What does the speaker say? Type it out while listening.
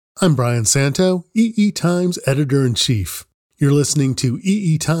I'm Brian Santo, EE Times Editor-in-Chief. You're listening to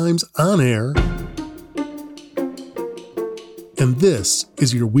EE Times On Air, and this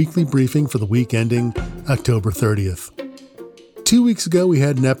is your weekly briefing for the week ending October 30th. 2 weeks ago, we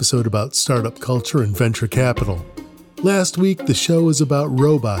had an episode about startup culture and venture capital. Last week, the show was about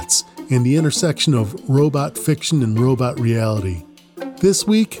robots and the intersection of robot fiction and robot reality. This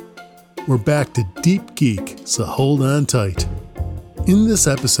week, we're back to deep geek, so hold on tight. In this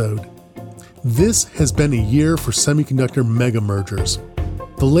episode, this has been a year for semiconductor mega mergers.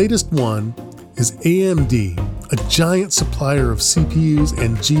 The latest one is AMD, a giant supplier of CPUs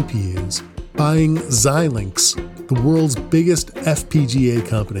and GPUs, buying Xilinx, the world's biggest FPGA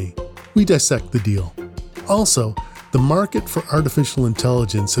company. We dissect the deal. Also, the market for artificial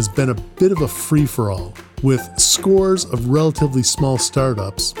intelligence has been a bit of a free-for-all, with scores of relatively small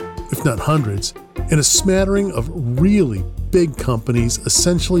startups, if not hundreds, and a smattering of really big companies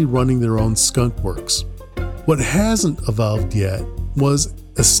essentially running their own skunk works. What hasn't evolved yet was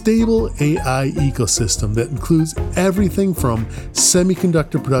a stable AI ecosystem that includes everything from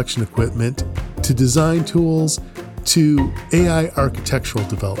semiconductor production equipment to design tools to AI architectural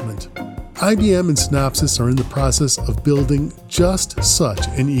development. IBM and Synopsys are in the process of building just such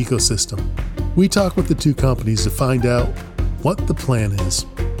an ecosystem. We talk with the two companies to find out what the plan is.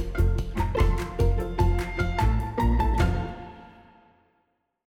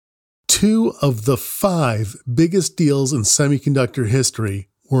 Two of the 5 biggest deals in semiconductor history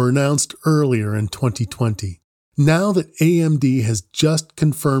were announced earlier in 2020. Now that AMD has just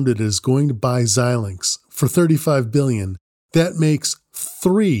confirmed it is going to buy Xilinx for $35 billion, that makes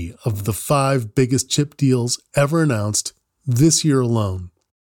 3 of the 5 biggest chip deals ever announced this year alone.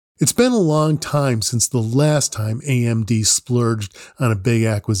 It's been a long time since the last time AMD splurged on a big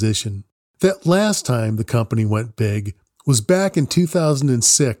acquisition. That last time the company went big was back in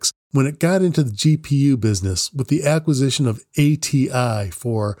 2006 when it got into the GPU business with the acquisition of ATI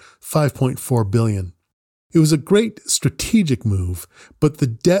for $5.4 billion. It was a great strategic move, but the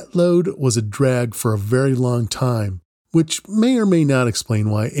debt load was a drag for a very long time, which may or may not explain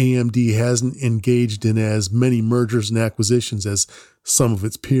why AMD hasn't engaged in as many mergers and acquisitions as some of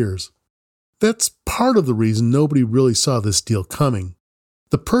its peers. That's part of the reason nobody really saw this deal coming.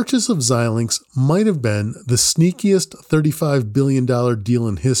 The purchase of Xilinx might have been the sneakiest $35 billion deal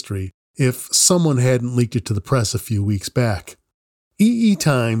in history if someone hadn't leaked it to the press a few weeks back. EE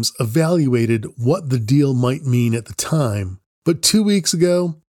Times evaluated what the deal might mean at the time, but 2 weeks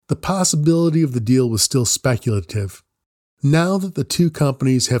ago, the possibility of the deal was still speculative. Now that the two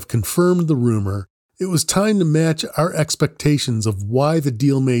companies have confirmed the rumor, it was time to match our expectations of why the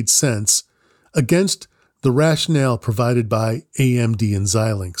deal made sense against the rationale provided by AMD and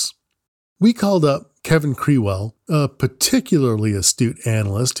Xilinx. We called up Kevin Krewell, a particularly astute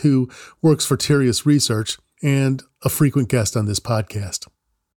analyst who works for Tirias Research and a frequent guest on this podcast.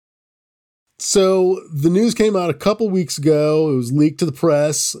 So the news came out a couple weeks ago. It was leaked to the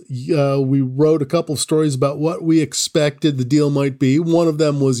press. We wrote a couple of stories about what we expected the deal might be. One of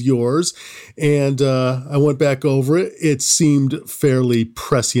them was yours, and I went back over it. It seemed fairly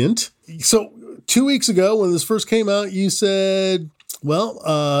prescient. So 2 weeks ago, when this first came out, you said, well,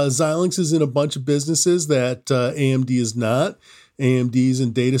 Xilinx is in a bunch of businesses that AMD is not. AMD is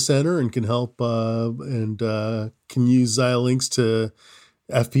in data center and can help and can use Xilinx to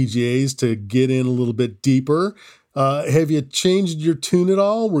FPGAs to get in a little bit deeper. Have you changed your tune at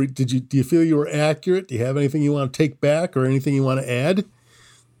all? Do you feel you were accurate? Do you have anything you want to take back or anything you want to add?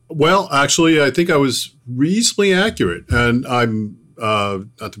 Well, actually, I think I was reasonably accurate, and I'm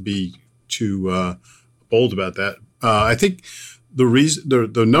not to be too bold about that. I think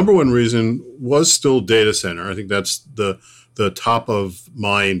the number one reason was still data center. I think that's the top of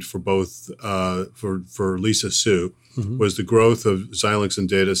mind for both for Lisa Su. Mm-hmm. Was the growth of Xilinx and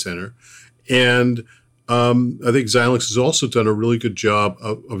data center. And I think Xilinx has also done a really good job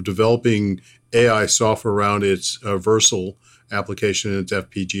of developing AI software around its Versal application and its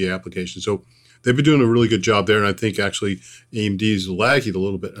FPGA application. So they've been doing a really good job there. And I think actually AMD is lagging a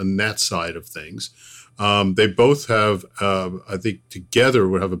little bit on that side of things. They both have, I think together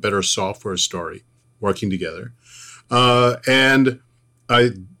would have a better software story working together. And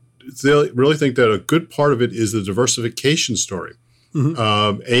I really think that a good part of it is the diversification story.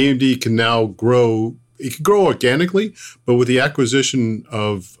 Mm-hmm. AMD can now grow. It can grow organically, but with the acquisition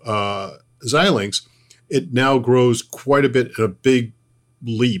of Xilinx, it now grows quite a bit at a big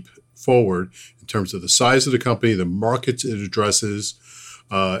leap forward in terms of the size of the company, the markets it addresses.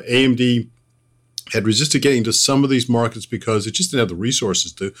 AMD had resisted getting into some of these markets because it just didn't have the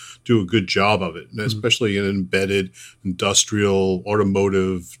resources to do a good job of it, and especially in embedded, industrial,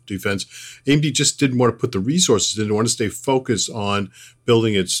 automotive, defense. AMD just didn't want to put the resources, didn't want to stay focused on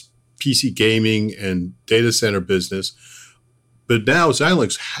building its PC gaming and data center business. But now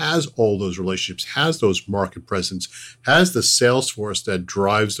Xilinx has all those relationships, has those market presence, has the sales force that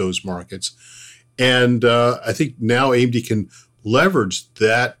drives those markets. And I think now AMD can leverage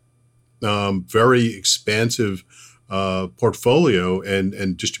that very expansive portfolio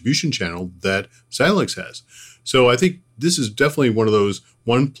and distribution channel that Xilinx has. So I think this is definitely one of those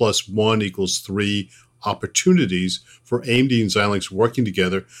 1 + 1 = 3 opportunities for AMD and Xilinx working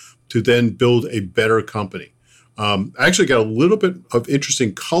together to then build a better company. I actually got a little bit of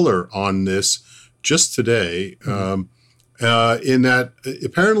interesting color on this just today, in that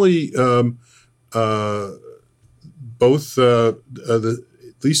apparently both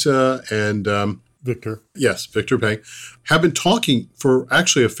Lisa and Victor. Yes, Victor Peng, have been talking for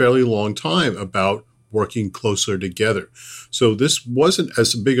actually a fairly long time about working closer together. So this wasn't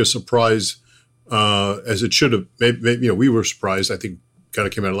as big a surprise as it should have. Maybe, we were surprised. I think kind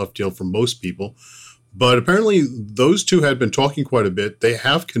of came out of left field for most people. But apparently those two had been talking quite a bit. They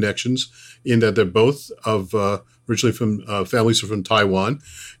have connections in that they're both originally from families from Taiwan,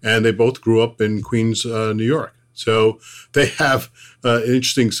 and they both grew up in Queens, New York. So they have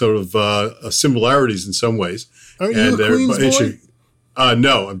interesting sort of similarities in some ways. Are you a Queens boy?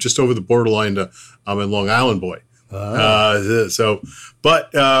 No, I'm just over the borderline. I'm a Long Island boy. So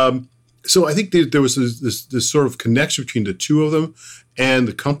I think there was this sort of connection between the two of them, and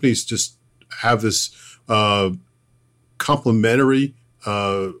the companies just have this complementary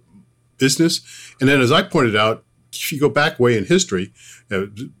business. And then, as I pointed out, if you go back way in history,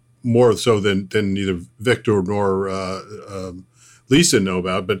 more so than neither Victor nor Lisa know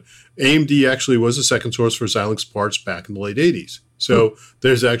about, but AMD actually was a second source for Xilinx parts back in the late 80s. So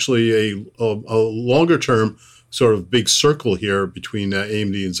there's actually a longer term sort of big circle here between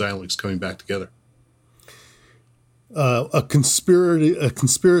AMD and Xilinx coming back together. A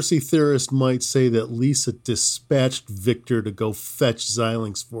conspiracy theorist might say that Lisa dispatched Victor to go fetch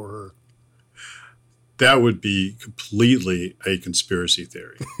Xilinx for her. That would be completely a conspiracy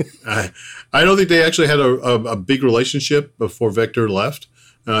theory. I don't think they actually had a big relationship before Victor left.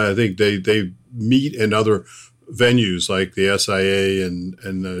 I think they meet in other venues like the SIA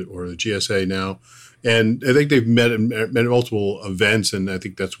or the GSA now. And I think they've met at multiple events, and I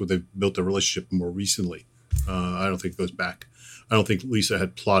think that's where they've built their relationship more recently. I don't think it goes back. I don't think Lisa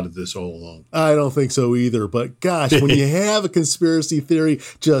had plotted this all along. I don't think so either. But gosh, when you have a conspiracy theory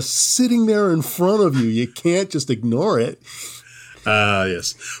just sitting there in front of you, you can't just ignore it.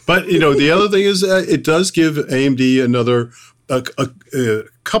 Yes. But, the other thing is it does give AMD a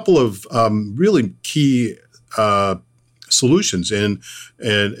couple of really key solutions. And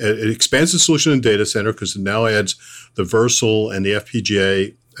it expands the solution in data center because it now adds the Versal and the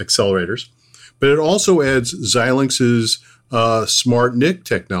FPGA accelerators. But it also adds Xilinx's smart NIC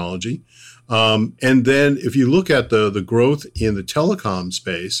technology. And then if you look at the growth in the telecom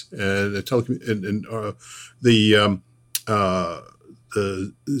space and the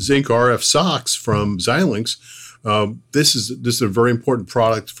Zinc RF SOCs from Xilinx, this is a very important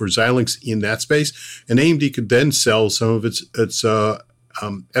product for Xilinx in that space. And AMD could then sell some of its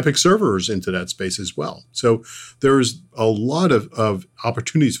EPYC servers into that space as well. So there's a lot of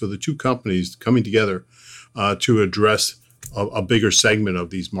opportunities for the two companies coming together to address a bigger segment of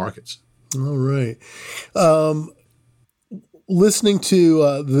these markets. All right. Listening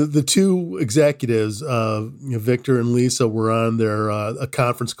to the two executives, Victor and Lisa, were on their a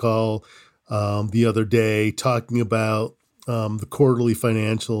conference call the other day talking about the quarterly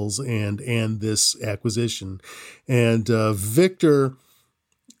financials and this acquisition. And Victor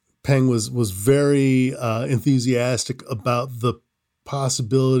Peng was very enthusiastic about the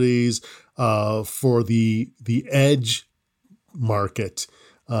possibilities for the edge market.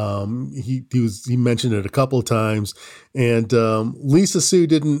 He mentioned it a couple of times, and Lisa Su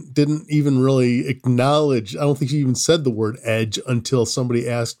didn't even really acknowledge. I don't think she even said the word edge until somebody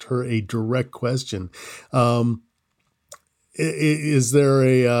asked her a direct question. Is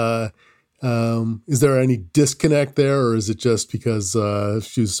there any disconnect there, or is it just because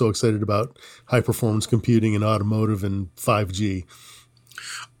she was so excited about high performance computing and automotive and 5G?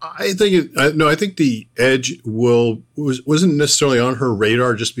 I think I think the edge wasn't necessarily on her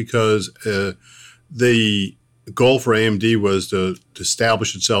radar just because the goal for AMD was to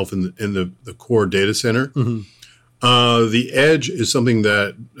establish itself in the core data center. Mm-hmm. The edge is something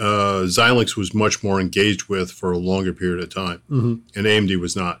that Xilinx was much more engaged with for a longer period of time, mm-hmm. and AMD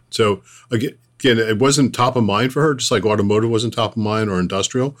was not. So again, again, it wasn't top of mind for her, just like automotive wasn't top of mind or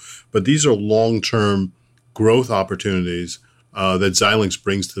industrial. But these are long-term growth opportunities that Xilinx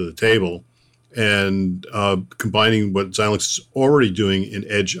brings to the table. And combining what Xilinx is already doing in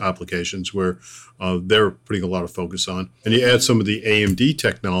edge applications where they're putting a lot of focus on. And you add some of the AMD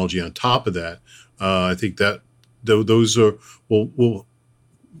technology on top of that, I think that those will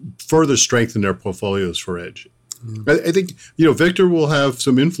further strengthen their portfolios for edge. I think Victor will have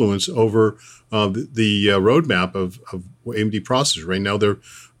some influence over the roadmap of AMD processors. Right now,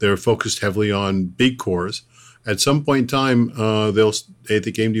 they're focused heavily on big cores. At some point in time, I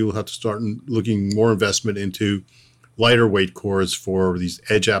think AMD will have to start looking more investment into lighter weight cores for these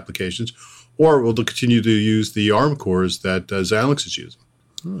edge applications, or will continue to use the ARM cores that Xilinx is using.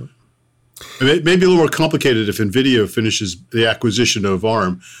 Hmm. It may be a little more complicated if NVIDIA finishes the acquisition of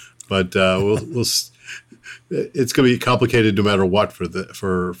ARM, but it's going to be complicated no matter what for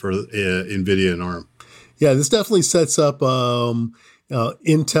NVIDIA and ARM. Yeah, this definitely sets up Intel,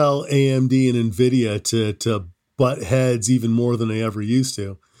 AMD, and NVIDIA to butt heads even more than they ever used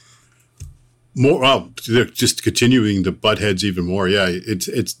to. They're just continuing to butt heads even more. Yeah,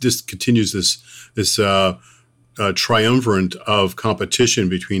 it's just continues this triumvirate of competition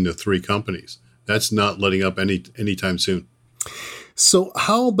between the three companies. That's not letting up anytime soon. So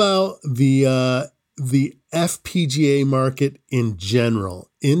how about the FPGA market in general?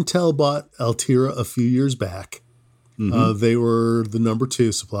 Intel bought Altera a few years back. Mm-hmm. They were the number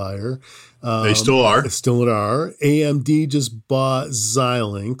 2 supplier. They still are. AMD just bought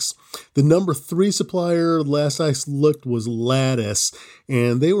Xilinx. The number 3 supplier, last I looked, was Lattice,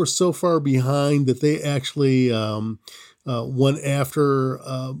 and they were so far behind that they actually went after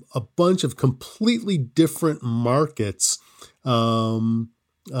a bunch of completely different markets.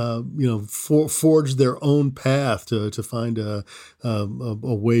 Forged their own path to find a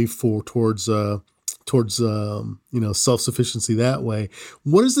way towards self-sufficiency that way.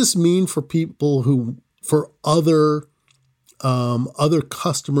 What does this mean for people for other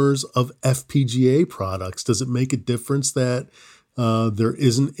customers of FPGA products? Does it make a difference that there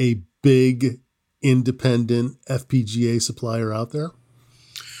isn't a big independent FPGA supplier out there?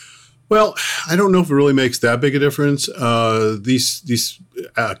 Well, I don't know if it really makes that big a difference. These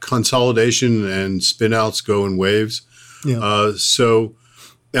consolidation and spin-outs go in waves. Yeah.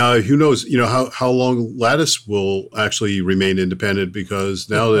 Who knows? How long Lattice will actually remain independent? Because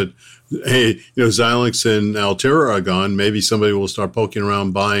now that Xilinx and Altera are gone, maybe somebody will start poking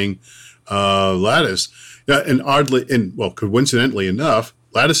around buying Lattice. And coincidentally enough,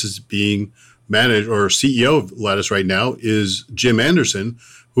 Lattice is being managed, or CEO of Lattice right now is Jim Anderson,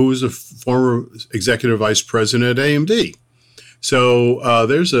 who was a former executive vice president at AMD. So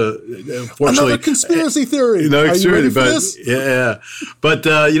there's unfortunately another conspiracy theory. Are you ready for this? Yeah. But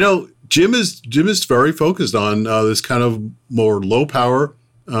Jim is very focused on this kind of more low power,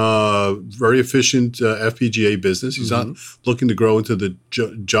 very efficient FPGA business. He's not looking to grow into the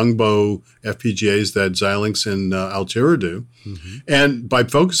jumbo FPGAs that Xilinx and Altera do. Mm-hmm. And by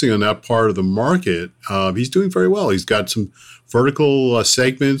focusing on that part of the market, he's doing very well. He's got some vertical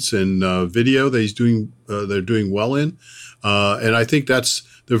segments and video that they're doing well in. And I think they're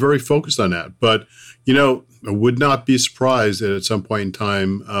very focused on that. But, I would not be surprised that at some point in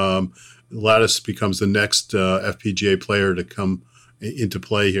time, Lattice becomes the next FPGA player to come into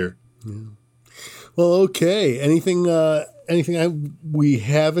play here. Yeah. Well, okay. Anything we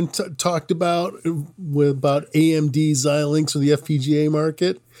haven't talked about AMD, Xilinx, or the FPGA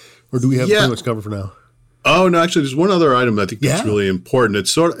market? Or do we have pretty much covered for now? Oh, no, actually, there's one other item I think that's really important.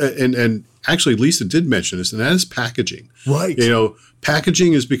 It's sort of, and actually Lisa did mention this, and that is packaging. Right.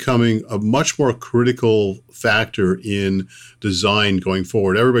 Packaging is becoming a much more critical factor in design going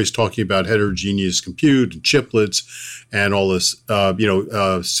forward. Everybody's talking about heterogeneous compute and chiplets and all this.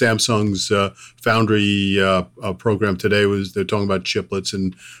 Samsung's Foundry program today they're talking about chiplets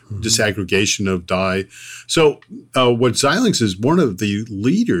and disaggregation of die. So what Xilinx is one of the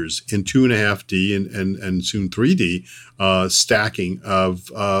leaders in 2.5D and soon 3D stacking of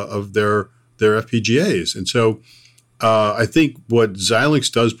their FPGAs. And so I think what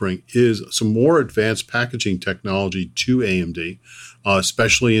Xilinx does bring is some more advanced packaging technology to AMD,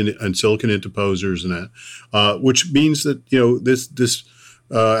 especially in silicon interposers and that, which means that this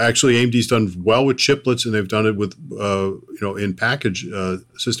actually AMD's done well with chiplets, and they've done it with in package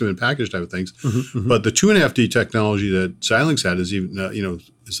system in package type of things. Mm-hmm. But the 2.5D technology that Xilinx had is even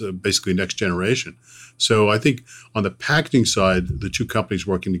is basically next generation. So I think on the packaging side, the two companies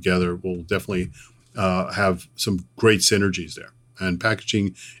working together will definitely have some great synergies there. And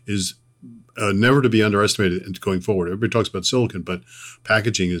packaging is never to be underestimated going forward. Everybody talks about silicon, but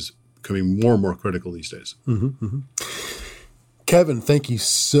packaging is becoming more and more critical these days. Mm-hmm, mm-hmm. Kevin, thank you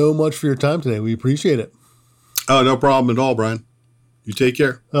so much for your time today. We appreciate it. Oh, no problem at all, Brian. You take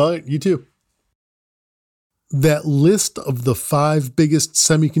care. All right, you too. That list of the 5 biggest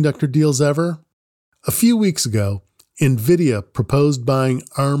semiconductor deals ever? A few weeks ago, NVIDIA proposed buying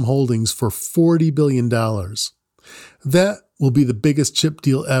ARM Holdings for $40 billion. That will be the biggest chip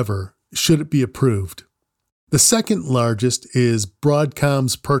deal ever, should it be approved. The second largest is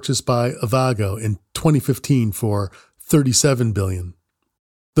Broadcom's purchase by Avago in 2015 for $37 billion.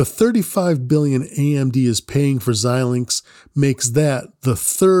 The $35 billion AMD is paying for Xilinx makes that the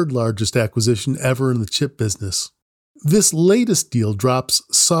third largest acquisition ever in the chip business. This latest deal drops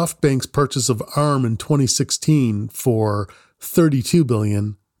SoftBank's purchase of ARM in 2016 for $32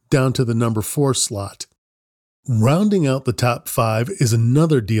 billion down to the number 4 slot. Rounding out the top 5 is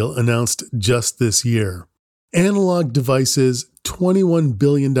another deal announced just this year. Analog Devices' $21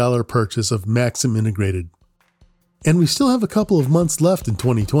 billion purchase of Maxim Integrated. And we still have a couple of months left in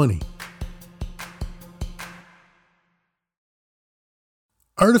 2020.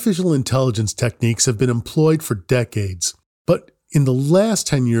 Artificial intelligence techniques have been employed for decades, but in the last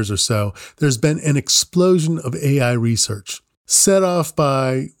 10 years or so, there's been an explosion of AI research, set off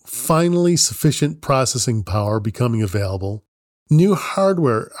by finally sufficient processing power becoming available, new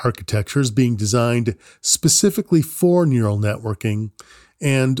hardware architectures being designed specifically for neural networking,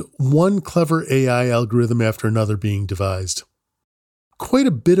 and one clever AI algorithm after another being devised. Quite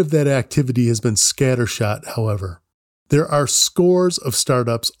a bit of that activity has been scattershot, however. There are scores of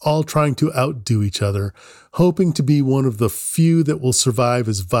startups all trying to outdo each other, hoping to be one of the few that will survive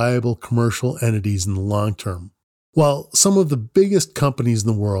as viable commercial entities in the long term. While some of the biggest companies in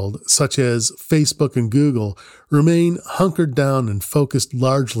the world, such as Facebook and Google, remain hunkered down and focused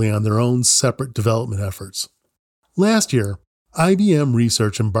largely on their own separate development efforts. Last year, IBM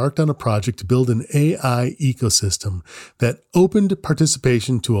Research embarked on a project to build an AI ecosystem that opened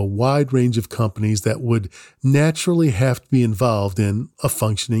participation to a wide range of companies that would naturally have to be involved in a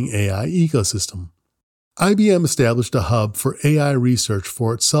functioning AI ecosystem. IBM established a hub for AI research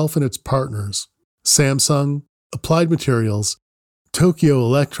for itself and its partners, Samsung, Applied Materials, Tokyo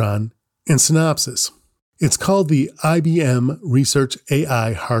Electron, and Synopsys. It's called the IBM Research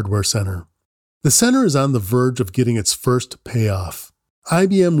AI Hardware Center. The center is on the verge of getting its first payoff.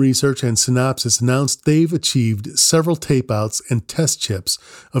 IBM Research and Synopsys announced they've achieved several tapeouts and test chips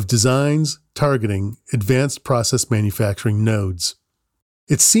of designs targeting advanced process manufacturing nodes.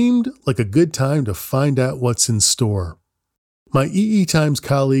 It seemed like a good time to find out what's in store. My EE Times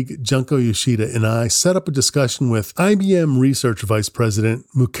colleague Junko Yoshida and I set up a discussion with IBM Research Vice President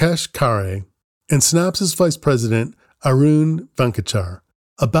Mukesh Khare and Synopsys Vice President Arun Venkatachar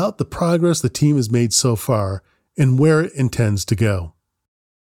about the progress the team has made so far and where it intends to go.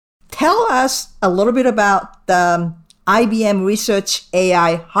 Tell us a little bit about the IBM Research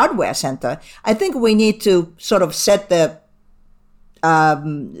AI Hardware Center. I think we need to sort of set the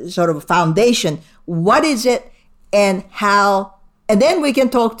sort of foundation. What is it and how? And then we can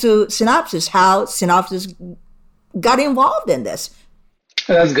talk to Synopsys, how Synopsys got involved in this.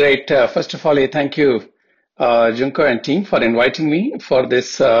 That's great. First of all, thank you, Junko and team, for inviting me for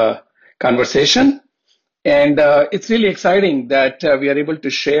this conversation. And it's really exciting that we are able to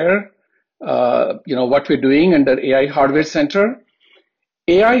share, what we're doing under AI Hardware Center.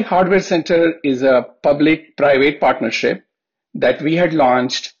 AI Hardware Center is a public-private partnership that we had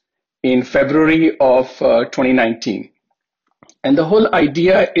launched in February of 2019. And the whole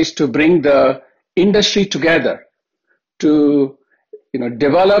idea is to bring the industry together to,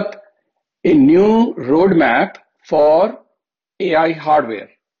 develop a new roadmap for AI hardware.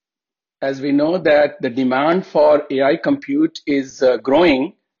 As we know that the demand for AI compute is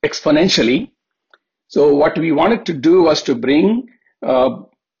growing exponentially. So what we wanted to do was to bring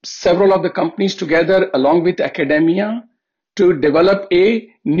several of the companies together along with academia to develop a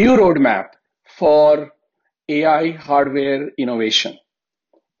new roadmap for AI hardware innovation.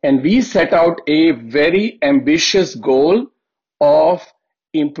 And we set out a very ambitious goal of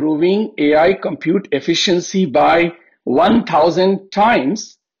improving AI compute efficiency by 1,000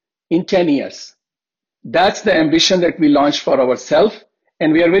 times in 10 years. That's the ambition that we launched for ourselves.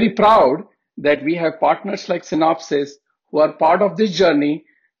 And we are very proud that we have partners like Synopsys who are part of this journey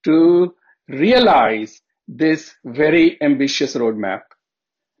to realize this very ambitious roadmap.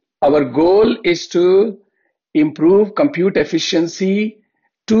 Our goal is to improve compute efficiency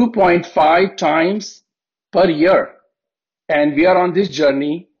 2.5 times per year. And we are on this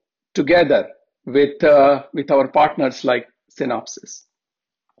journey together with our partners like Synopsys.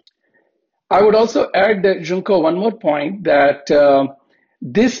 I would also add, Junko, one more point that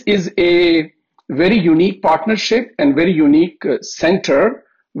this is a very unique partnership and very unique center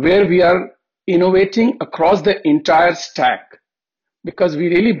where we are innovating across the entire stack, because we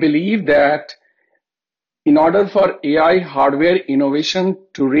really believe that in order for AI hardware innovation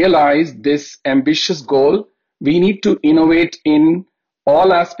to realize this ambitious goal, we need to innovate in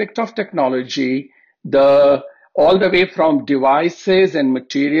all aspects of technology, all the way from devices and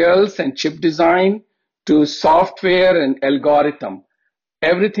materials and chip design to software and algorithm,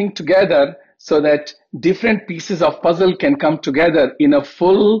 everything together so that different pieces of puzzle can come together in a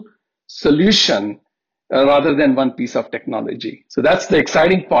full solution rather than one piece of technology. So that's the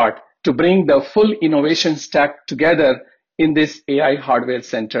exciting part, to bring the full innovation stack together in this AI hardware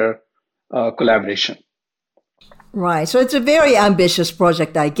center collaboration. Right. So it's a very ambitious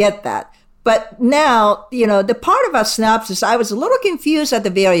project. I get that. But now, the part about Synopsys, I was a little confused at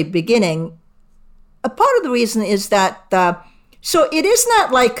the very beginning. A part of the reason is that, so it is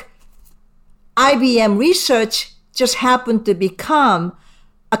not like IBM Research just happened to become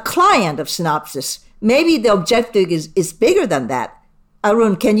a client of Synopsys. Maybe the objective is bigger than that.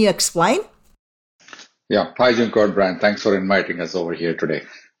 Arun, can you explain? Yeah. Hi, Junko and Brian. Thanks for inviting us over here today.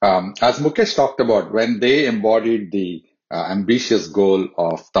 As Mukesh talked about, when they embodied the ambitious goal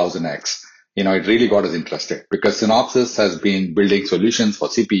of 1000x, it really got us interested, because Synopsys has been building solutions for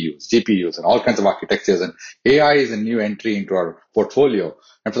CPUs, GPUs, and all kinds of architectures, and AI is a new entry into our portfolio.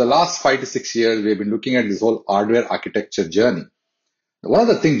 And for the last 5 to 6 years, we've been looking at this whole hardware architecture journey. One of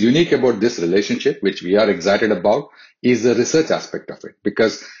the things unique about this relationship, which we are excited about, is the research aspect of it,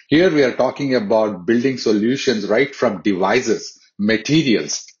 because here we are talking about building solutions right from devices,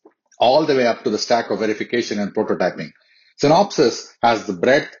 materials, all the way up to the stack of verification and prototyping. Synopsys has the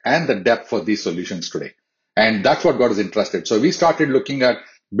breadth and the depth for these solutions today. And that's what got us interested. So we started looking at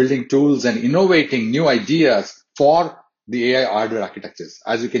building tools and innovating new ideas for the AI hardware architectures.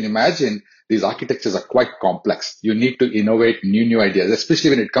 As you can imagine, these architectures are quite complex. You need to innovate new ideas,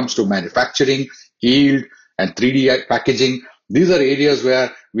 especially when it comes to manufacturing, yield, and 3D packaging. These are areas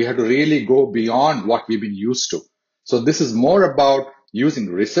where we have to really go beyond what we've been used to. So this is more about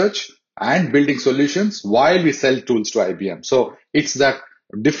using research and building solutions while we sell tools to IBM. So it's that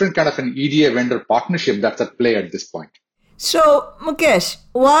different kind of an EDA vendor partnership that's at play at this point. So, Mukesh,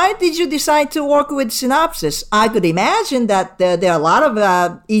 why did you decide to work with Synopsys? I could imagine that there are a lot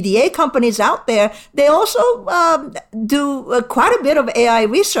of EDA companies out there. They also do quite a bit of AI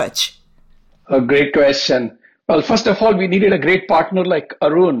research. A great question. Well, first of all, we needed a great partner like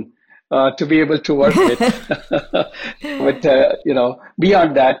Arun to be able to work with. But,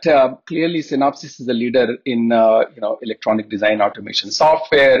 beyond that, clearly Synopsys is a leader in, electronic design automation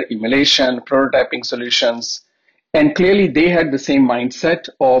software, emulation, prototyping solutions. And clearly they had the same mindset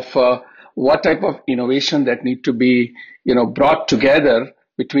of what type of innovation that need to be, brought together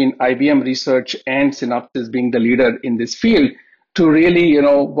between IBM Research and Synopsys being the leader in this field to really,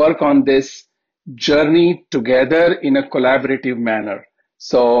 work on this journey together in a collaborative manner.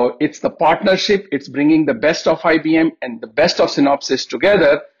 So it's the partnership, it's bringing the best of IBM and the best of Synopsys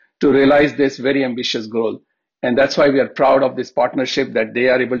together to realize this very ambitious goal. And that's why we are proud of this partnership, that they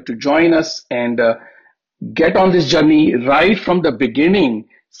are able to join us and get on this journey right from the beginning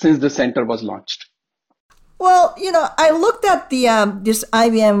since the center was launched. Well, I looked at the this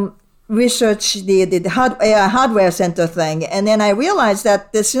IBM Research, the hardware center thing, and then I realized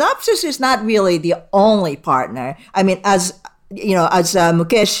that the Synopsys is not really the only partner. I mean, as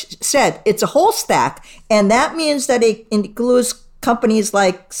Mukesh said, it's a whole stack, and that means that it includes companies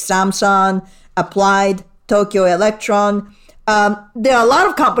like Samsung, Applied, Tokyo Electron. There are a lot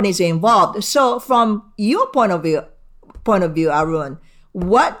of companies involved. So from your point of view, Arun,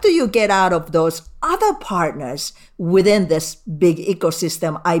 what do you get out of those other partners within this big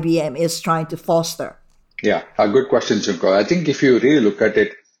ecosystem IBM is trying to foster? Yeah, a good question, Junko. I think if you really look at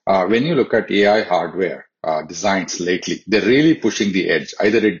it, when you look at AI hardware designs lately, they're really pushing the edge.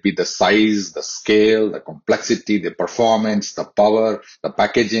 Either it be the size, the scale, the complexity, the performance, the power, the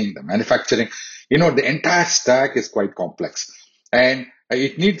packaging, the manufacturing. The entire stack is quite complex. And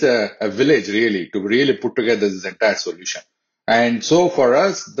it needs a village really to really put together this entire solution. And so for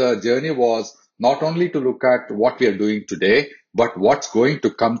us, the journey was not only to look at what we are doing today, but what's going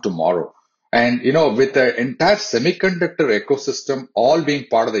to come tomorrow. And, with the entire semiconductor ecosystem all being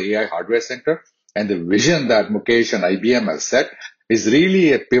part of the AI hardware center and the vision that Mukesh and IBM has set is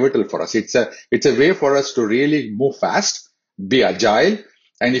really a pivotal for us. It's a way for us to really move fast, be agile.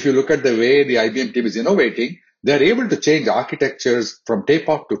 And if you look at the way the IBM team is innovating, they're able to change architectures from tape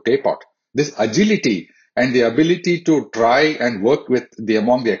out to tape out. This agility and the ability to try and work with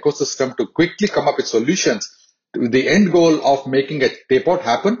among the ecosystem to quickly come up with solutions the end goal of making a tapeout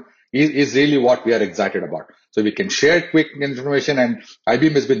happen is really what we are excited about. So we can share quick information, and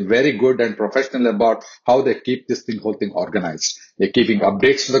IBM has been very good and professional about how they keep this whole thing organized. They're keeping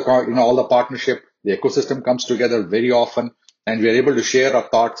updates to the all the partnership. The ecosystem comes together very often, and we are able to share our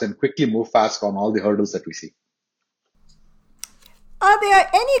thoughts and quickly move fast on all the hurdles that we see. Are there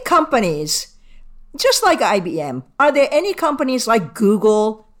any companies, just like IBM, are there any companies like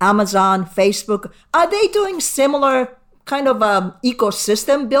Google, Amazon, Facebook, are they doing similar kind of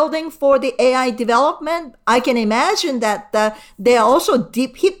ecosystem building for the AI development? I can imagine that they are also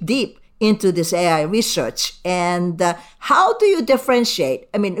hip deep into this AI research. And how do you differentiate?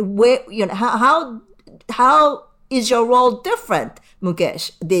 I mean, how is your role different,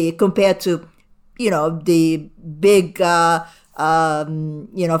 Mukesh, compared to, the big,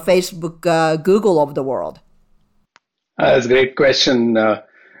 Facebook, Google of the world? That's a great question,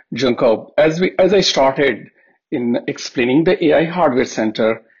 Junko. As I started in explaining the AI Hardware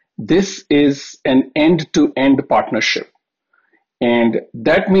Center, this is an end-to-end partnership. And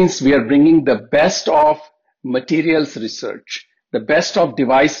that means we are bringing the best of materials research, the best of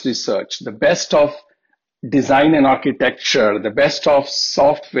device research, the best of design and architecture, the best of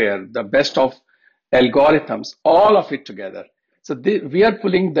software, the best of algorithms, all of it together. So we are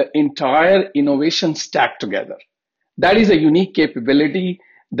pulling the entire innovation stack together. That is a unique capability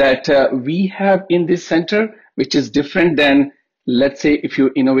that we have in this center, which is different than, let's say, if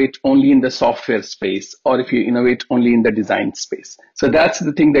you innovate only in the software space or if you innovate only in the design space. So that's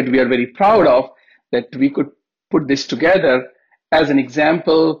the thing that we are very proud of, that we could put this together. As an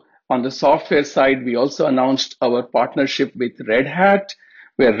example, on the software side, we also announced our partnership with Red Hat,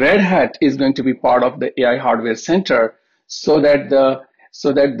 where Red Hat is going to be part of the AI Hardware Center, so that the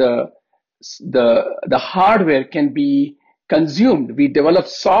hardware can be consumed. We develop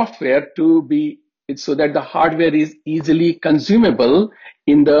software so that the hardware is easily consumable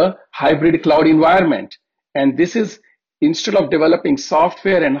in the hybrid cloud environment. And this is, instead of developing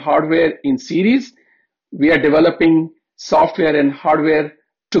software and hardware in series, we are developing software and hardware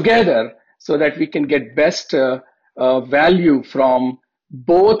together so that we can get best value from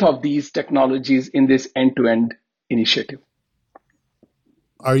both of these technologies in this end-to-end initiative.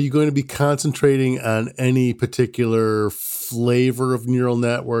 Are you going to be concentrating on any particular flavor of neural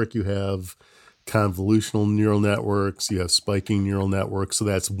network? You have convolutional neural networks, you have spiking neural networks. So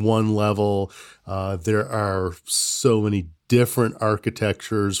that's one level. There are so many different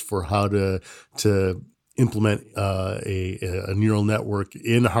architectures for how to implement a neural network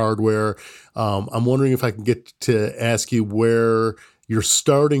in hardware. I'm wondering if I can get to ask you where your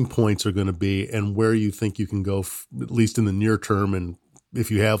starting points are going to be and where you think you can go, at least in the near term, and if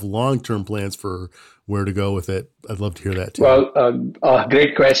you have long-term plans for where to go with it. I'd love to hear that too. Well,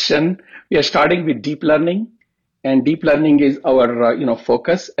 great question. We are starting with deep learning, and deep learning is our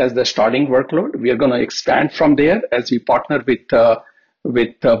focus as the starting workload. We are going to expand from there as we partner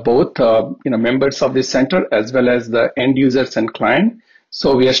with both members of this center as well as the end users and client.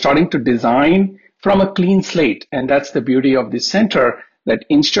 So we are starting to design from a clean slate, and that's the beauty of this center, that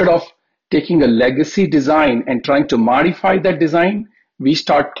instead of taking a legacy design and trying to modify that design, we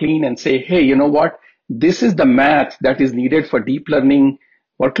start clean and say, hey, you know what? This is the math that is needed for deep learning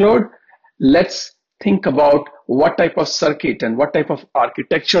workload. Let's think about what type of circuit and what type of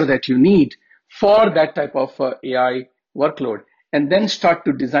architecture that you need for that type of AI workload, and then start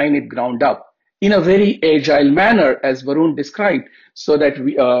to design it ground up in a very agile manner, as Varun described, so that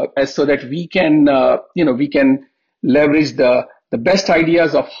we can leverage the best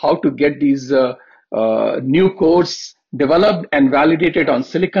ideas of how to get these new codes developed and validated on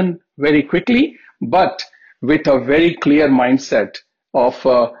silicon very quickly, but with a very clear mindset of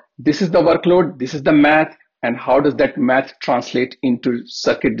this is the workload, this is the math, and how does that math translate into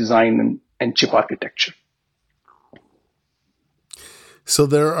circuit design and chip architecture. So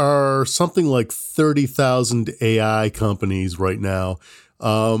there are something like 30,000 AI companies right now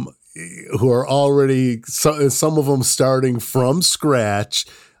who are already, some of them starting from scratch.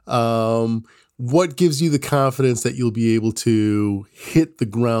 What gives you the confidence that you'll be able to hit the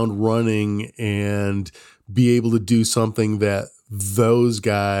ground running and be able to do something that those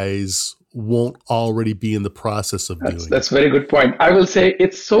guys won't already be in the process of doing? That's a very good point. I will say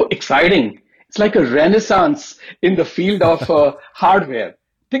it's so exciting. It's like a renaissance in the field of hardware.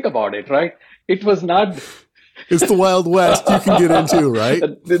 Think about it, right? It was not... It's the Wild West you can get into, right?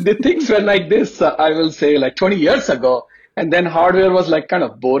 The things were like this, I will say, like 20 years ago. And then hardware was like kind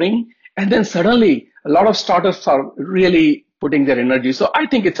of boring. And then suddenly, a lot of startups are really putting their energy. So I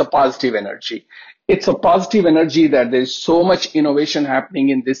think it's a positive energy. It's a positive energy that there's so much innovation happening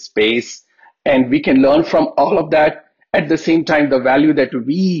in this space. And we can learn from all of that. At the same time, the value that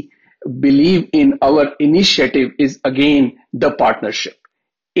we believe in our initiative is, again, the partnership.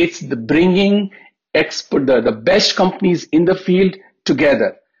 It's the bringing the best companies in the field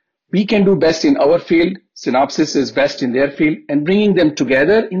together. We can do best in our field. Synopsys is best in their field, and bringing them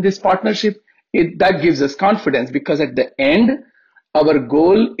together in this partnership, that gives us confidence, because at the end, our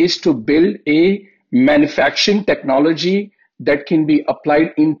goal is to build a manufacturing technology that can be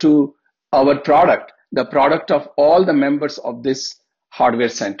applied into our product, the product of all the members of this hardware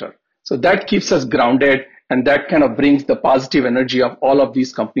center. So that keeps us grounded, and that kind of brings the positive energy of all of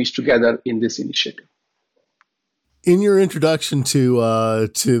these companies together in this initiative. In your introduction to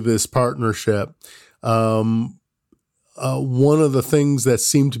this partnership, one of the things that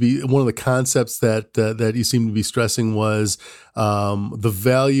seemed to be one of the concepts that you seemed to be stressing was the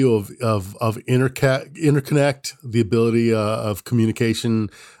value of interconnect, the ability of communication,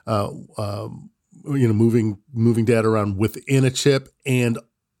 moving data around within a chip and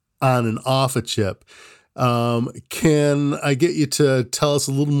on and off a chip. Can I get you to tell us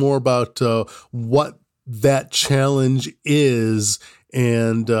a little more about what that challenge is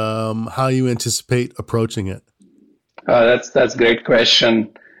and how you anticipate approaching it? That's a great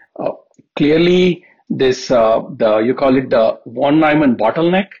question. Clearly, this you call it the von Neumann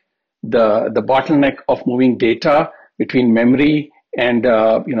bottleneck, the bottleneck of moving data between memory and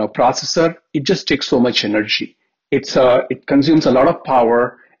processor. It just takes so much energy. It consumes a lot of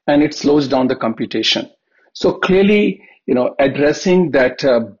power, and it slows down the computation. So clearly, addressing that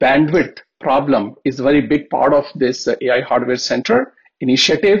bandwidth problem is a very big part of this AI Hardware Center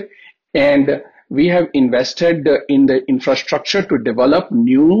initiative, and we have invested in the infrastructure to develop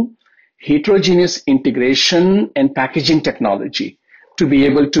new heterogeneous integration and packaging technology to be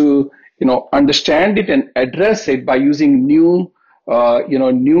able to understand it and address it by using new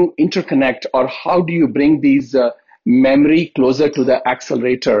interconnect, or how do you bring these memory closer to the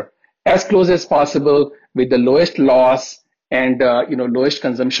accelerator, as close as possible with the lowest loss and lowest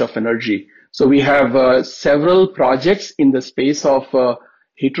consumption of energy. So we have several projects in the space of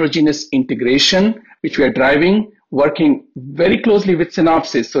heterogeneous integration, which we are driving, working very closely with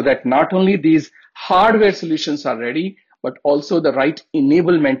Synopsys, so that not only these hardware solutions are ready, but also the right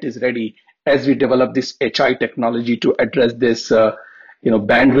enablement is ready as we develop this HI technology to address this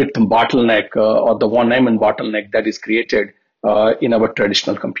bandwidth bottleneck or the von Neumann bottleneck that is created in our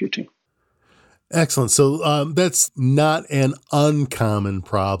traditional computing. Excellent. So that's not an uncommon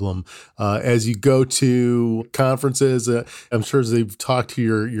problem. As you go to conferences, I'm sure as they've talked to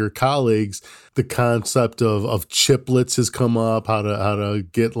your colleagues, the concept of chiplets has come up, how to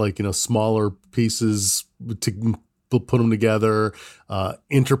get smaller pieces to put them together,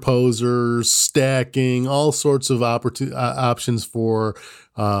 interposers, stacking, all sorts of options for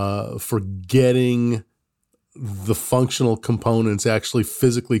getting the functional components actually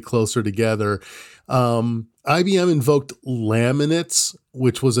physically closer together. IBM invoked laminates,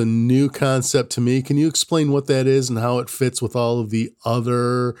 which was a new concept to me. Can you explain what that is and how it fits with all of the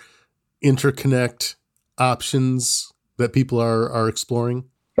other interconnect options that people are exploring?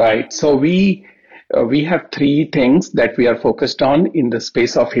 Right. So we have three things that we are focused on in the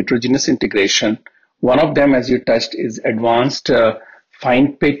space of heterogeneous integration. One of them, as you touched, is advanced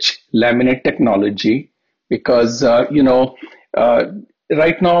fine pitch laminate technology. Because,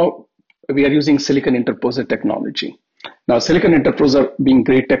 right now we are using silicon interposer technology. Now, silicon interposer, being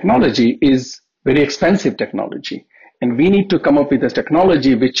great technology, is very expensive technology. And we need to come up with a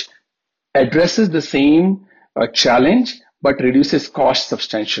technology which addresses the same challenge, but reduces cost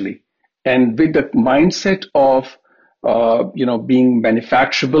substantially. And with the mindset of, being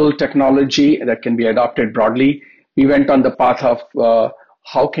manufacturable technology that can be adopted broadly, we went on the path of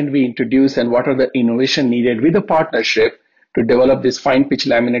how can we introduce and what are the innovation needed with a partnership to develop this fine pitch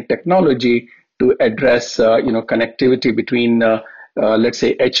laminate technology to address connectivity between let's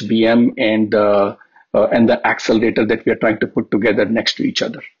say HBM and the accelerator that we are trying to put together next to each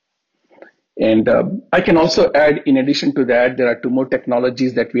other. And I can also add, in addition to that, there are two more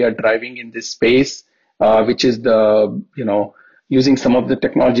technologies that we are driving in this space, which is using some of the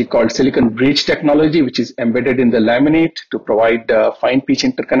technology called silicon bridge technology, which is embedded in the laminate to provide fine pitch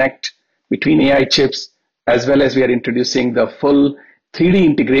interconnect between AI chips, as well as we are introducing the full 3D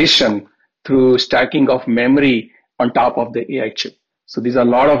integration through stacking of memory on top of the AI chip. So these are a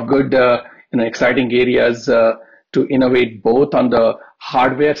lot of good, exciting areas to innovate both on the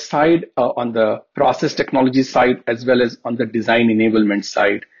hardware side, on the process technology side, as well as on the design enablement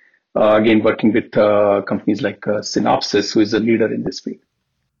side. Again, working with companies like Synopsys, who is a leader in this field.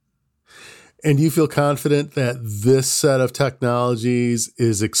 And do you feel confident that this set of technologies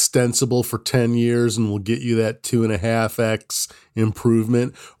is extensible for 10 years and will get you that 2.5x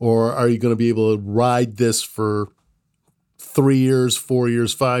improvement? Or are you going to be able to ride this for 3 years, 4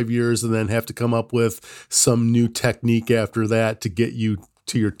 years, 5 years, and then have to come up with some new technique after that to get you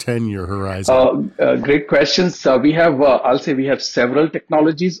to your 10-year horizon? Great questions. I'll say we have several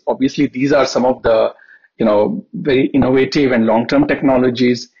technologies. Obviously, these are some of the, very innovative and long-term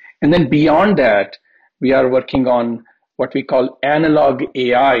technologies. And then beyond that, we are working on what we call analog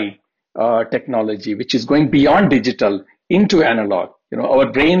AI technology, which is going beyond digital into analog.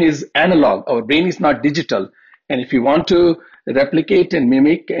 Our brain is analog. Our brain is not digital. And if you want to replicate and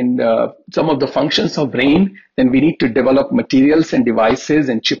mimic and some of the functions of brain, then we need to develop materials and devices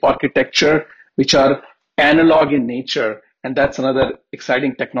and chip architecture, which are analog in nature. And that's another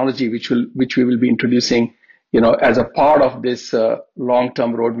exciting technology which we will be introducing, as a part of this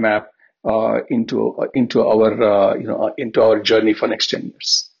long-term roadmap into our journey for next 10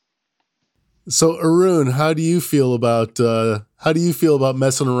 years. So Arun, how do you feel about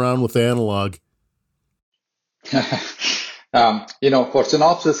messing around with analog? For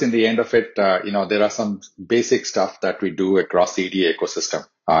Synopsys, in the end of it, there are some basic stuff that we do across the EDA ecosystem.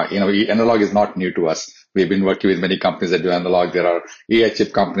 Analog is not new to us. We've been working with many companies that do analog. There are AI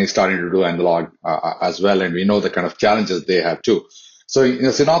chip companies starting to do analog as well, and we know the kind of challenges they have too. So,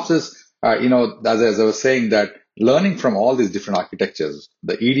 Synopsys, as I was saying, that learning from all these different architectures,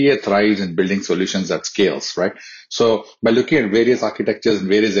 the EDA thrives in building solutions at scales, right? So by looking at various architectures and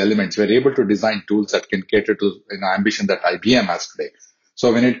various elements, we're able to design tools that can cater to ambition that IBM has today.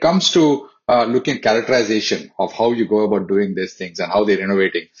 So when it comes to looking at characterization of how you go about doing these things and how they're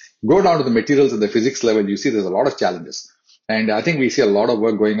innovating, go down to the materials and the physics level, you see there's a lot of challenges. And I think we see a lot of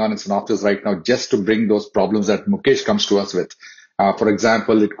work going on in Synopsys right now just to bring those problems that Mukesh comes to us with. For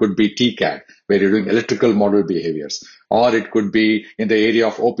example, it could be TCAD, where you're doing electrical model behaviors, or it could be in the area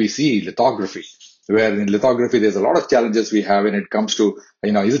of OPC, lithography, where in lithography, there's a lot of challenges we have when it comes to,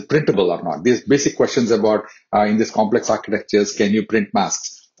 is it printable or not? These basic questions about in these complex architectures, can you print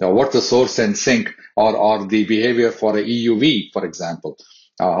masks? What's the source and sink or the behavior for a EUV, for example?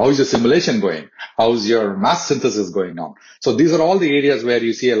 How is your simulation going? How's your mass synthesis going on? So these are all the areas where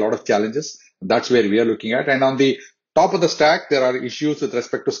you see a lot of challenges. That's where we are looking at. And on the top of the stack, there are issues with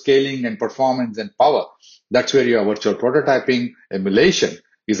respect to scaling and performance and power. That's where you have virtual prototyping. Emulation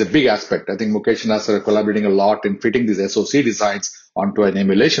is a big aspect. I think Mukesh and us are collaborating a lot in fitting these SoC designs onto an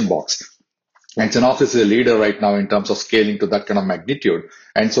emulation box. And Synopsys is a leader right now in terms of scaling to that kind of magnitude.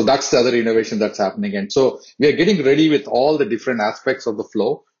 And so that's the other innovation that's happening. And so we are getting ready with all the different aspects of the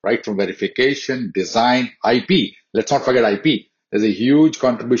flow, right? From verification, design, IP. Let's not forget IP. There's a huge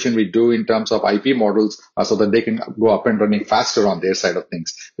contribution we do in terms of IP models so that they can go up and running faster on their side of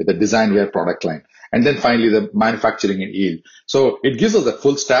things with the designware product line. And then finally, the manufacturing and yield. So it gives us a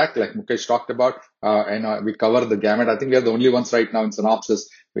full stack, like Mukesh talked about, and we cover the gamut. I think we are the only ones right now in Synopsys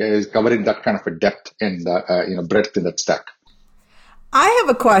covering that kind of a depth and breadth in that stack. I have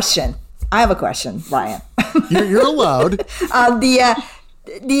a question, Brian. You're allowed.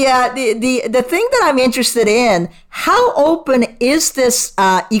 The thing that I'm interested in, how open is this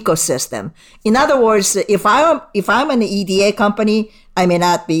ecosystem? In other words, if I'm an EDA company, I may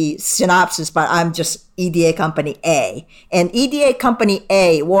not be Synopsys, but I'm just EDA company A. And EDA company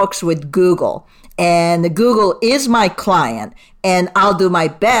A works with Google, and Google is my client, and I'll do my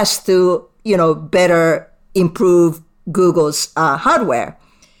best to, better improve Google's hardware.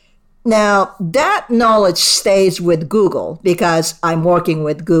 Now, that knowledge stays with Google because I'm working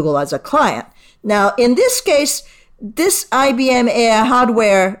with Google as a client. Now, in this case, this IBM AI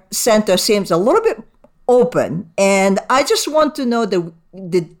Hardware Center seems a little bit open, and I just want to know the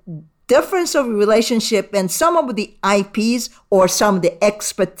difference of relationship and some of the IPs or some of the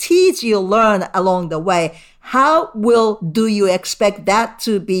expertise you learn along the way. How do you expect that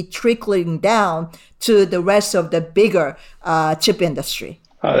to be trickling down to the rest of the bigger chip industry?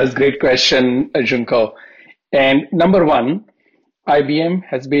 That's a great question, Junko. And number one, IBM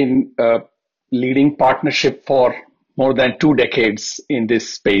has been leading partnership for more than 2 decades in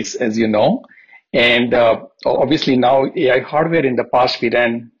this space, as you know. And obviously now AI hardware, in the past we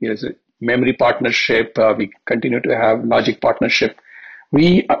ran memory partnership. We continue to have logic partnership.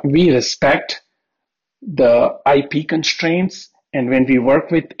 We respect the IP constraints. And when we work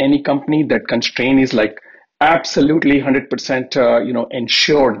with any company, that constraint is like absolutely 100%,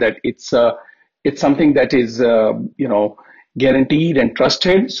 ensured that it's something that is, guaranteed and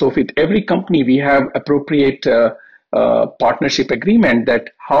trusted. So with every company, we have appropriate partnership agreement that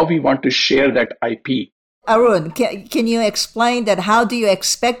how we want to share that IP. Arun, can you explain that? How do you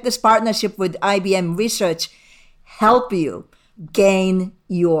expect this partnership with IBM Research help you gain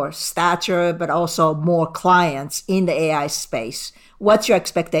your stature, but also more clients in the AI space? What's your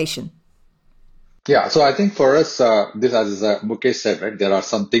expectation? Yeah, so I think for us, this, as Mukesh said, right, there are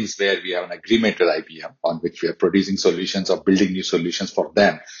some things where we have an agreement with IBM on which we are producing solutions or building new solutions for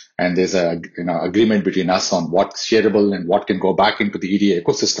them. And there's a agreement between us on what's shareable and what can go back into the EDA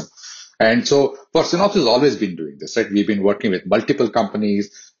ecosystem. And so for Synopsys has always been doing this, right? We've been working with multiple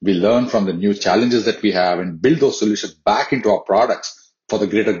companies. We learn from the new challenges that we have and build those solutions back into our products for the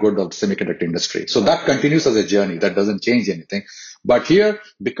greater good of the semiconductor industry. So that continues as a journey. That doesn't change anything. But here,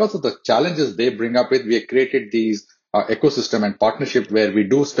 because of the challenges they bring up with, we have created these ecosystem and partnership where we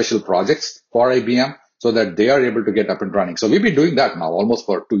do special projects for IBM so that they are able to get up and running. So we've been doing that now almost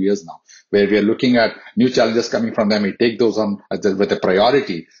for 2 years now, where we are looking at new challenges coming from them. We take those on with a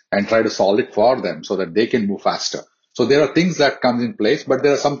priority and try to solve it for them so that they can move faster. So there are things that comes in place, but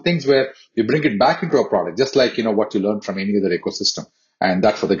there are some things where we bring it back into a product, just like, what you learn from any other ecosystem. And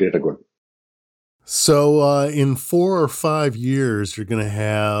that's for the greater good. So in 4 or 5 years, you're going to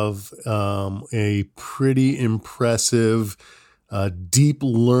have a pretty impressive deep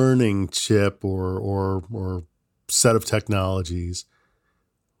learning chip or set of technologies.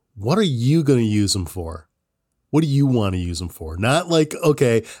 What are you going to use them for? What do you want to use them for? Not like,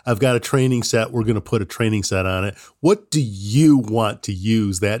 okay, I've got a training set, we're going to put a training set on it. What do you want to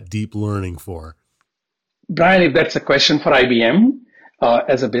use that deep learning for? Brian, if that's a question for IBM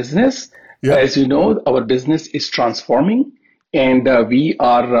as a business, as you know, our business is transforming, and we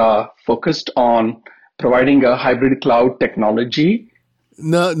are focused on providing a hybrid cloud technology.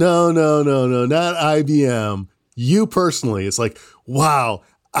 No, not IBM. You personally, it's like, wow,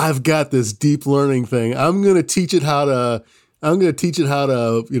 I've got this deep learning thing. I'm going to teach it how to,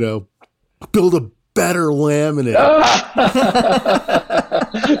 build a better laminate.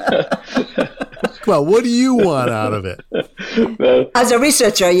 Well, what do you want out of it? Well, as a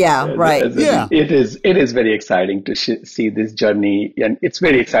researcher, right. It is very exciting to see this journey, and it's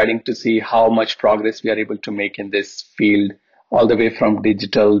very exciting to see how much progress we are able to make in this field, all the way from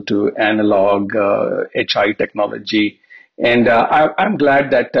digital to analog, HI technology. And I'm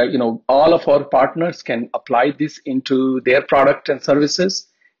glad that all of our partners can apply this into their product and services,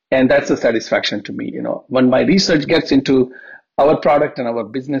 and that's a satisfaction to me. When my research gets into our product and our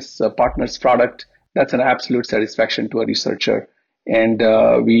business partners' product, that's an absolute satisfaction to a researcher. And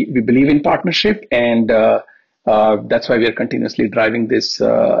we believe in partnership, and that's why we are continuously driving this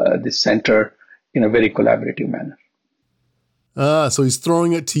center in a very collaborative manner. So he's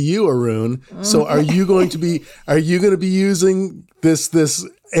throwing it to you, Arun. So are you going to be using this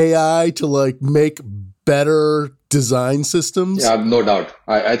AI to make better design systems? Yeah, no doubt.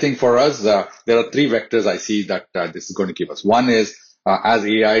 I think for us, there are 3 vectors I see that this is going to give us. One is as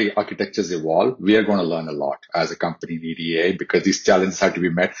AI architectures evolve, we are going to learn a lot as a company in EDA because these challenges have to be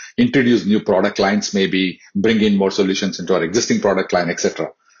met, introduce new product lines, maybe bring in more solutions into our existing product line,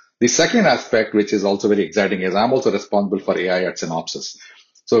 etc. The second aspect, which is also very exciting, is I'm also responsible for AI at Synopsys.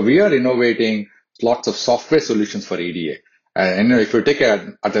 So we are innovating lots of software solutions for EDA. And if you take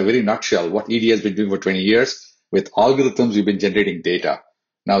at a very nutshell, what EDA has been doing for 20 years, with algorithms, we've been generating data.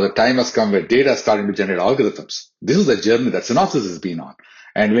 Now the time has come where data is starting to generate algorithms. This is the journey that Synopsys has been on.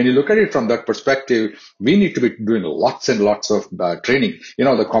 And when you look at it from that perspective, we need to be doing lots and lots of training.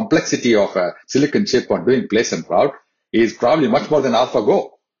 The complexity of a silicon chip on doing place and route is probably much more than AlphaGo,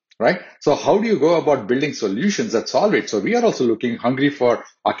 right? So how do you go about building solutions that solve it? So we are also looking hungry for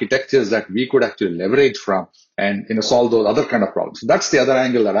architectures that we could actually leverage from and solve those other kind of problems. So that's the other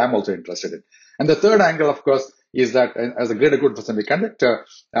angle that I'm also interested in. And the third angle, of course, is that as a greater good for semiconductor,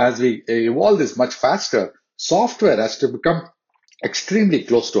 as we evolve this much faster, software has to become extremely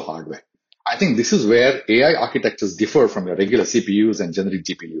close to hardware. I think this is where AI architectures differ from your regular CPUs and generic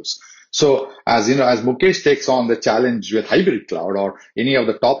GPUs. So as Mukesh takes on the challenge with hybrid cloud or any of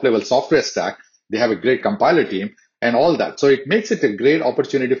the top level software stack, they have a great compiler team and all that. So it makes it a great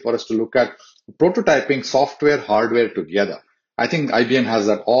opportunity for us to look at prototyping software, hardware together. I think IBM has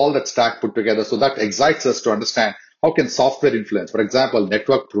all that stack put together. So that excites us to understand how can software influence, for example,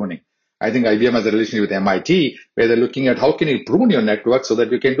 network pruning. I think IBM has a relationship with MIT where they're looking at how can you prune your network so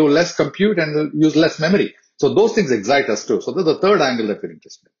that you can do less compute and use less memory. So those things excite us too. So that's the third angle that we're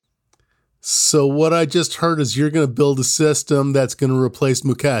interested in. So what I just heard is you're going to build a system that's going to replace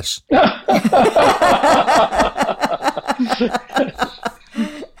Mukesh.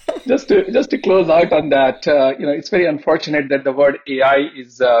 Just to close out on that, it's very unfortunate that the word AI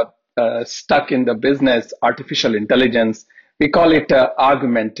is stuck in the business, artificial intelligence, we call it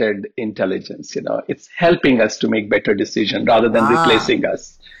augmented intelligence. It's helping us to make better decisions rather than replacing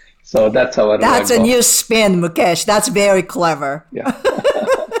us. So that's our. That's a new spin, Mukesh. That's very clever. Yeah.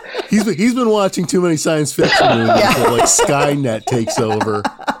 He's been watching too many science fiction movies until like Skynet takes over.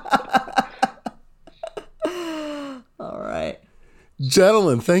 All right.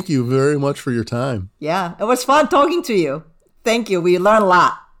 Gentlemen, thank you very much for your time. Yeah, it was fun talking to you. Thank you. We learned a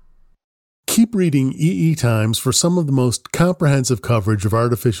lot. Keep reading EE Times for some of the most comprehensive coverage of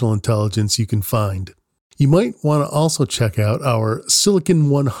artificial intelligence you can find. You might want to also check out our Silicon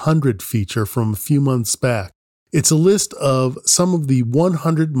 100 feature from a few months back. It's a list of some of the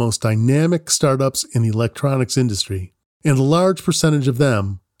 100 most dynamic startups in the electronics industry, and a large percentage of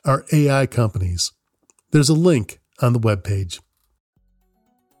them are AI companies. There's a link on the webpage.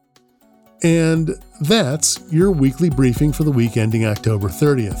 And that's your weekly briefing for the week ending October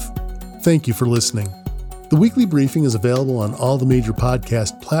 30th. Thank you for listening. The weekly briefing is available on all the major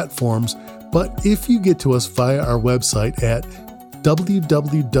podcast platforms, but if you get to us via our website at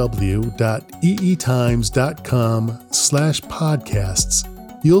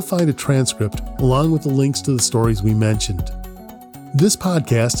www.eetimes.com/podcasts, you'll find a transcript along with the links to the stories we mentioned. This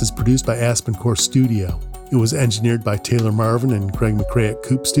podcast is produced by Aspen Core Studio. It was engineered by Taylor Marvin and Craig McRae at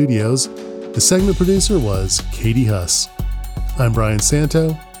Coop Studios. The segment producer was Katie Huss. I'm Brian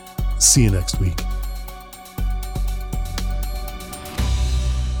Santo. See you next week.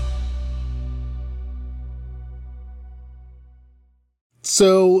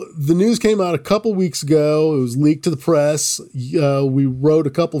 So the news came out a couple weeks ago. It was leaked to the press. We wrote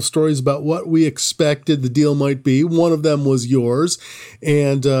a couple of stories about what we expected the deal might be. One of them was yours,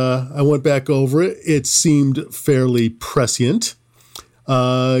 and I went back over it. It seemed fairly prescient.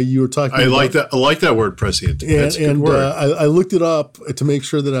 You were talking. I like that word, prescient. That's a good word. I looked it up to make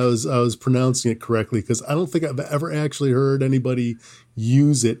sure that I was pronouncing it correctly, because I don't think I've ever actually heard anybody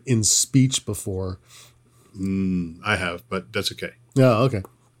use it in speech before. I have, but that's okay. Oh, okay.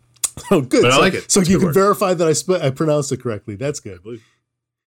 Oh, good. But I like it. So it's you can verify that I pronounced it correctly. That's good.